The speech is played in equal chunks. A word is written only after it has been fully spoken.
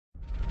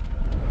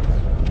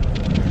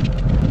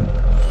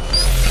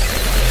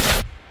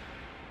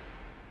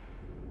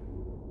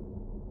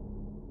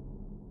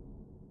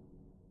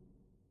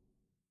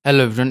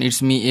Hello everyone,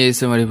 it's me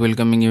ASM Arif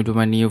welcoming you to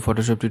my new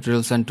Photoshop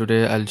tutorials, and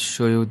today I'll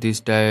show you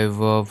this type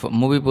of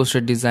movie poster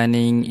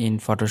designing in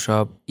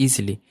Photoshop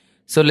easily.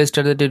 So let's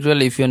start the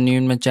tutorial. If you're new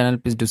in my channel,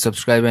 please do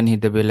subscribe and hit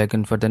the bell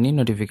icon for the new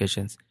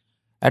notifications.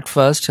 At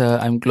first,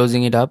 I'm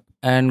closing it up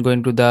and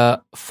going to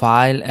the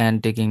file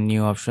and taking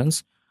new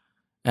options.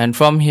 And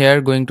from here,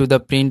 going to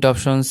the print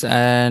options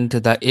and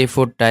the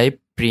A4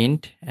 type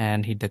print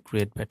and hit the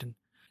create button.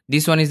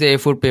 This one is the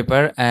A4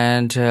 paper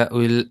and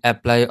we'll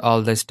apply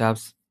all the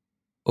stuffs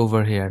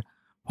over here.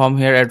 From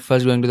here, at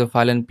first going to the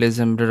file and place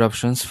embedded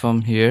options.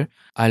 From here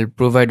I'll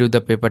provide you the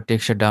paper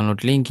texture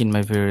download link in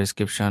my video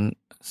description.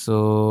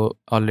 So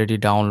already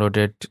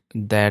downloaded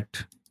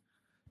that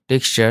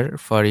texture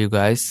for you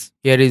guys.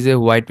 Here is a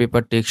white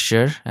paper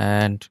texture,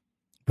 and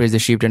press the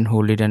shift and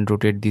hold it and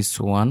rotate this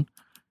one,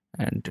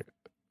 and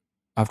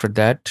after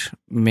that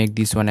make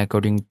this one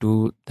according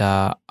to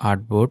the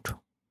artboard,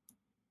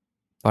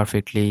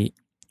 perfectly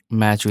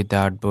match with the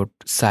artboard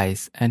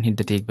size, and hit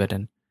the tick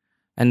button,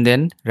 and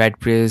then right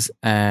press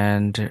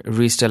and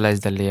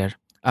restylize the layer.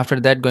 After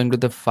that, going to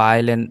the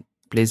file and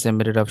place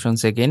embedded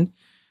options again,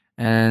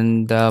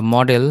 and the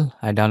model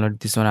I download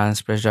this one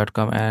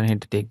anspress.com and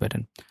hit the take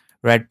button.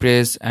 Right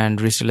press and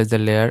restylize the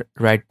layer,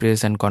 right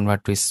press and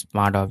convert to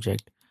smart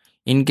object.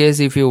 In case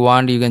if you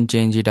want, you can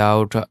change it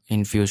out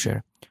in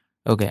future.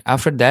 Okay,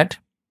 after that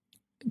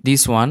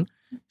this one,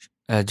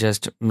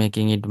 just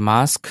making it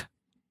mask,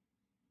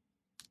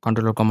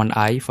 Ctrl or Command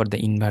I for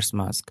the inverse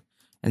mask,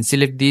 and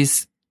select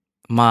this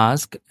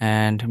mask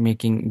and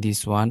making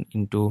this one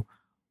into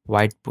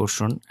white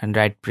portion, and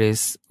right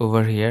press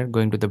over here,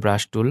 going to the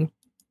brush tool,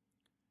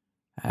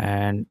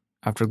 and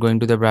after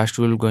going to the brush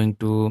tool, going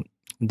to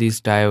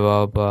this type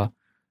of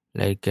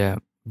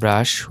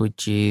brush,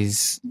 which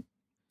is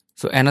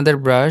so another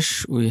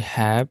brush we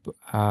have.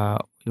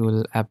 We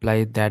will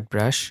apply that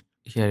brush.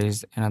 Here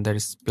is another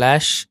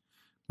splash.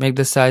 Make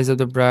the size of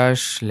the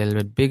brush a little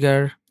bit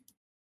bigger.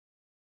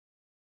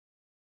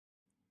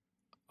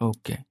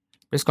 Okay,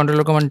 press Ctrl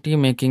or Command T,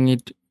 making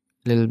it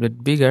a little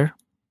bit bigger.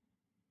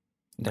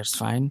 That's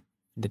fine.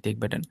 The take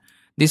button.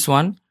 This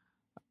one,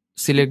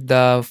 select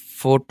the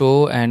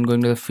photo and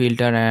going to the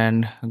filter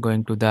and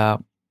going to the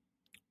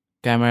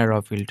camera raw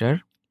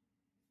filter.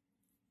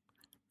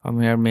 From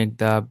here, make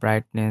the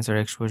brightness or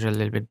exposure a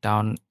little bit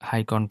down,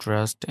 high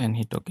contrast, and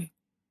hit OK.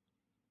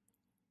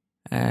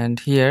 And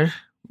here,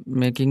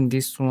 making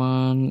this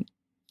one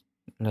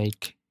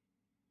like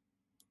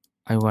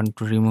I want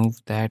to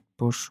remove that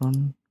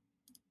portion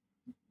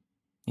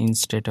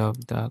instead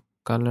of the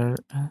color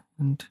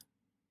and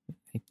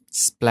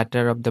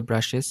splatter of the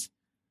brushes.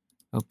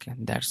 Okay,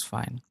 that's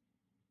fine.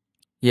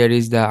 Here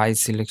is the eye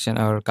selection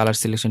or color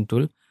selection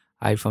tool.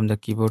 I from the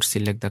keyboard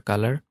select the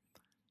color,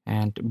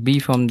 and B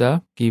from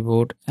the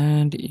keyboard,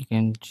 and you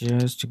can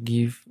just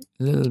give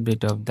a little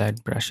bit of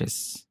that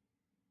brushes,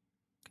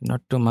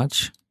 not too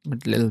much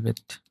but a little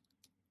bit.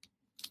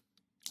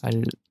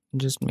 I'll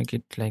just make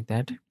it like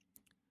that,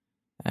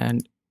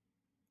 and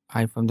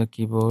I from the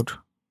keyboard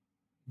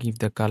give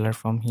the color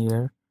from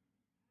here,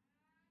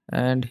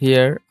 and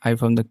here I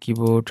from the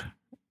keyboard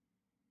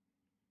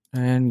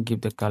and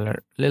give the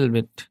color a little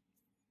bit,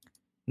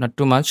 not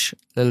too much,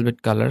 a little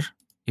bit color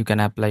you can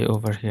apply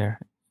over here.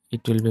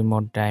 It will be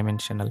more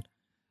dimensional.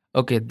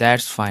 Okay,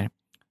 that's fine.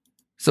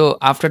 So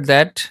after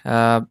that,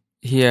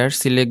 here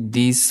select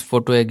this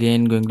photo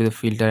again, going to the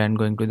filter and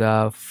going to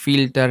the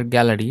filter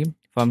gallery.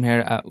 From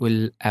here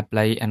we'll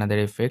apply another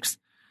effects.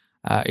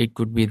 It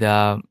could be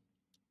the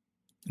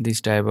this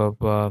type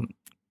of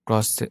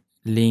cross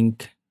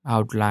link,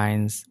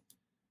 outlines,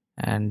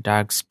 and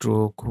dark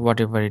stroke,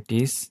 whatever it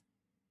is.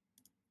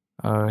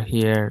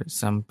 Here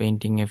some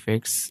painting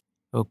effects.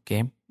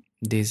 Okay,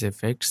 these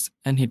effects,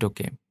 and hit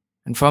OK.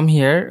 And from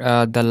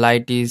here the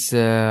light is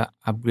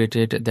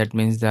upgraded, that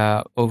means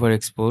the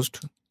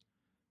overexposed.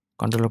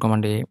 Ctrl or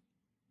Command A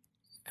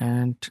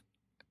and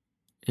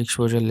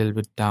exposure a little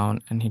bit down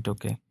and hit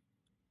OK.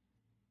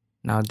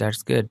 Now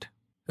that's good.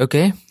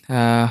 Okay,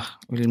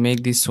 we'll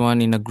make this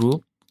one in a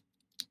group.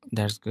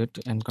 That's good.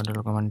 And Ctrl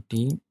or Command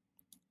T,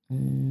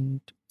 and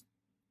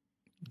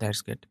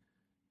that's good,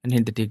 and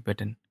hit the tick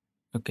button.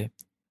 Okay,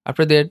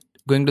 after that,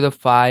 going to the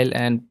file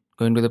and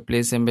going to the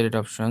place embedded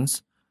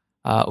options.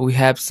 We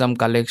have some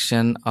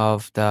collection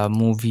of the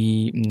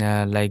movie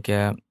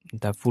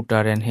the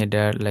footer and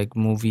header, like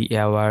movie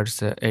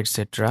awards,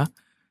 etc.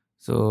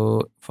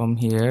 So from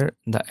here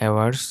the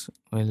awards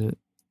will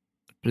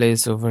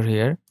place over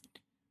here,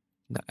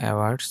 the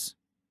awards,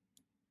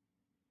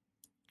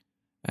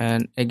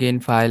 and again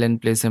file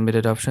and place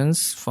embedded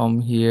options. From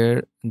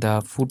here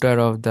the footer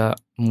of the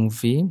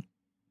movie,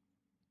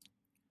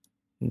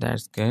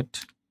 that's good,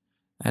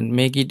 and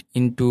make it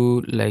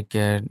into like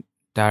a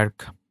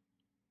dark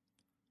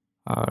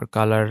or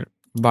color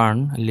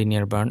burn,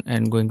 linear burn,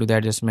 and going to the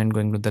adjustment,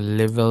 going to the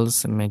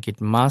levels, make it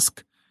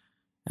mask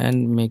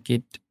and make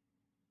it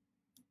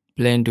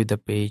blend to the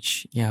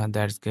page. Yeah,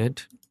 that's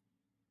good.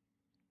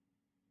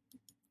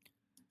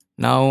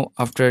 Now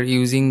after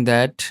using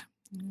that,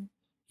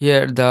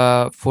 here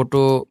the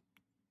photo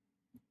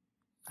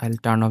I'll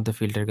turn off the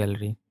filter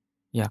gallery.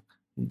 Yeah,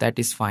 that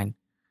is fine.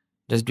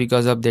 Just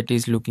because of that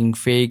is looking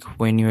fake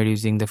when you are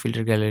using the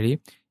filter gallery.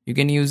 You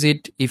can use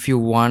it if you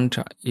want.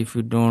 If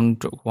you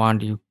don't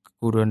want, you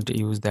couldn't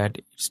use that.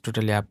 It's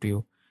totally up to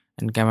you.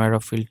 And camera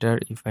filter,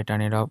 if I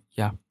turn it off,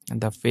 yeah, and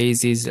the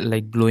face is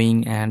like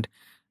glowing and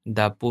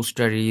the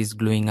poster is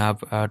glowing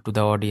up to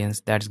the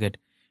audience. That's good.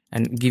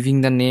 And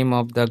giving the name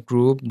of the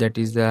group, that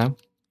is the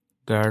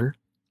girl.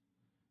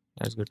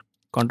 That's good.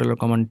 Control or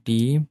Command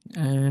T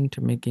and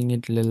making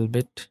it a little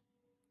bit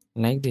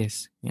like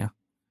this. Yeah,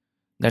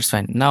 that's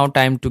fine. Now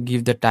time to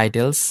give the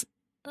titles.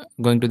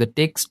 Going to the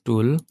text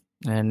tool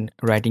and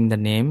writing the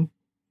name.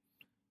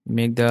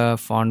 Make the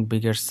font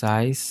bigger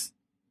size.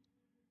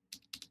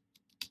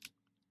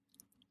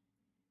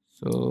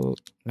 So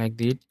like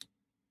this,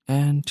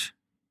 and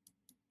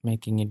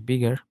making it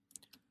bigger.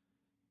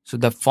 So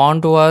the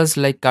font was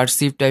like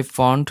cursive type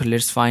font.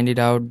 Let's find it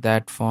out.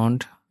 That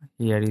font.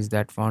 Here is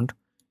that font.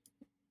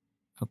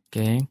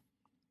 Okay.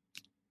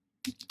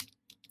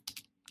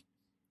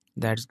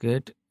 That's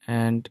good.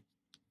 And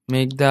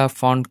make the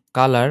font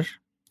color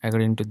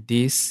according to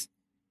this.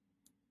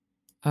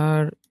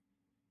 Or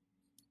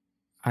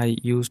I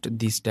used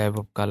this type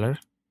of color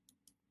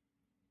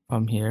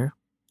from here.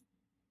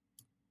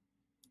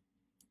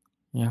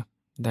 Yeah,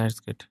 that's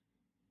good.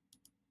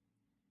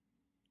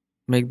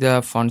 Make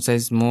the font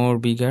size more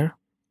bigger.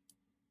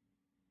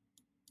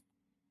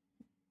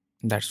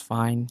 That's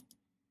fine.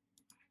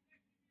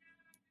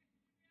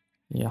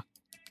 Yeah,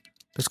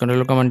 press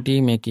Ctrl Command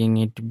T, making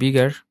it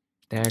bigger.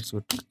 That's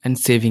good. And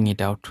saving it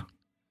out.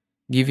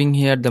 Giving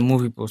here the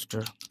movie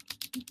poster.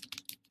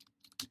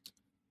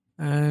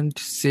 And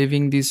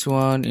saving this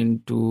one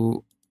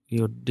into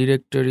your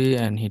directory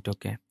and hit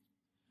OK.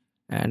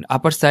 And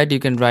upper side you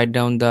can write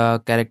down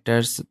the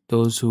characters,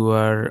 those who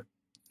are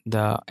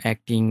the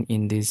acting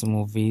in these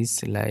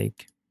movies,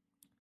 like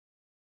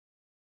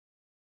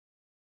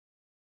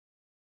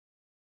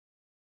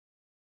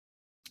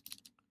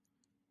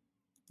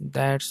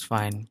that's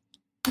fine.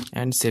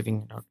 And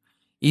saving it out.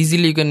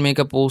 Easily you can make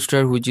a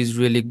poster which is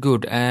really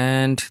good.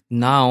 And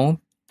now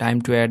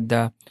time to add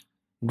the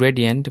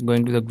gradient.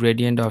 Going to the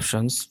gradient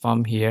options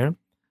from here,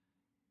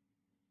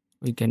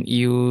 we can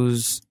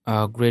use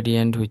a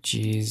gradient which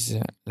is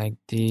like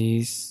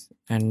this,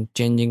 and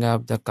changing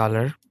up the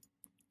color,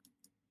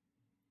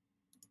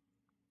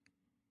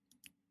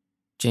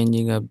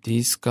 changing up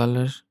this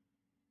color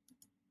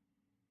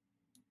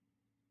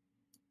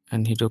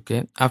and hit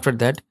OK. After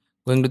that,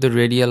 going to the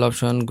radial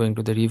option, going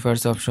to the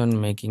reverse option,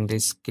 making the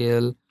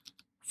scale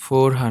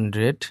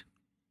 400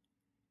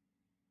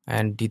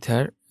 and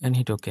dither and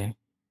hit OK.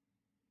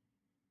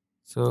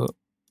 So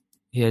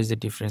here's the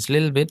difference,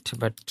 little bit,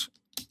 but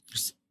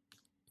it's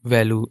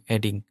value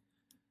adding.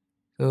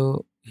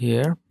 So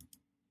here,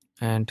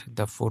 and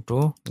the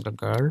photo, the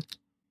girl,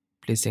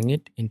 placing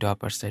it into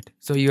upper side.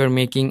 So you are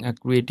making a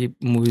creative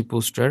movie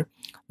poster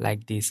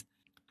like this.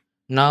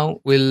 Now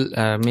we'll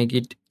make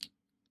it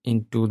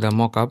into the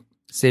mockup,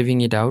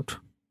 saving it out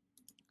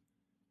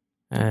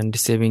and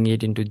saving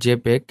it into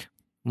JPEG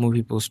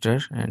movie poster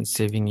and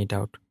saving it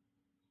out.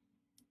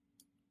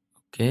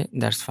 Okay,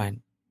 that's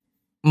fine.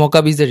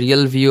 Mockup is the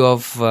real view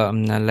of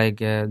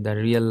the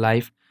real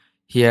life.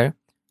 Here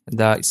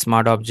the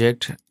smart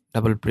object,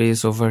 double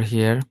press over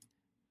here.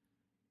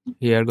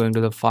 Here going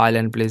to the file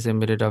and place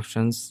embedded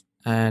options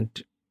and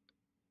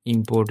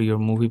import your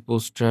movie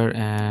poster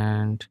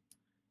and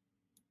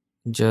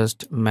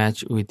just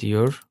match with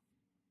your,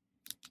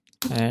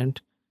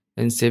 and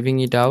then saving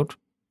it out,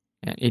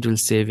 and it will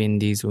save in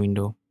this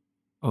window.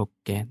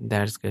 Okay,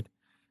 that's good.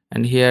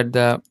 And here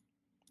the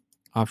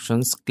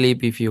options,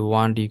 clip, if you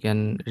want you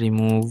can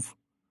remove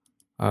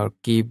or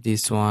keep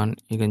this one.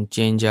 You can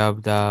change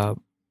up the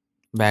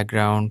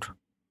background,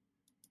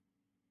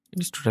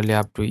 it's totally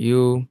up to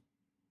you,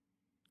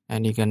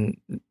 and you can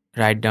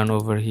write down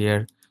over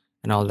here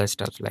and all that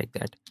stuff like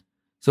that.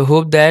 So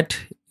hope that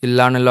you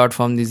learn a lot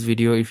from this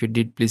video. If you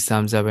did, please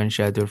thumbs up and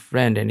share with your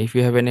friend. And if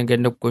you have any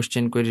kind of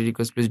question, query,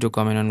 request, please do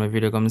comment on my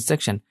video comment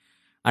section.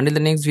 Until the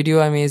next video,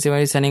 I'm ASM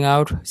Arif signing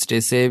out. Stay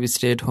safe,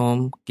 stay at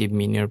home, keep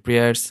me in your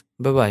prayers.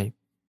 Bye bye.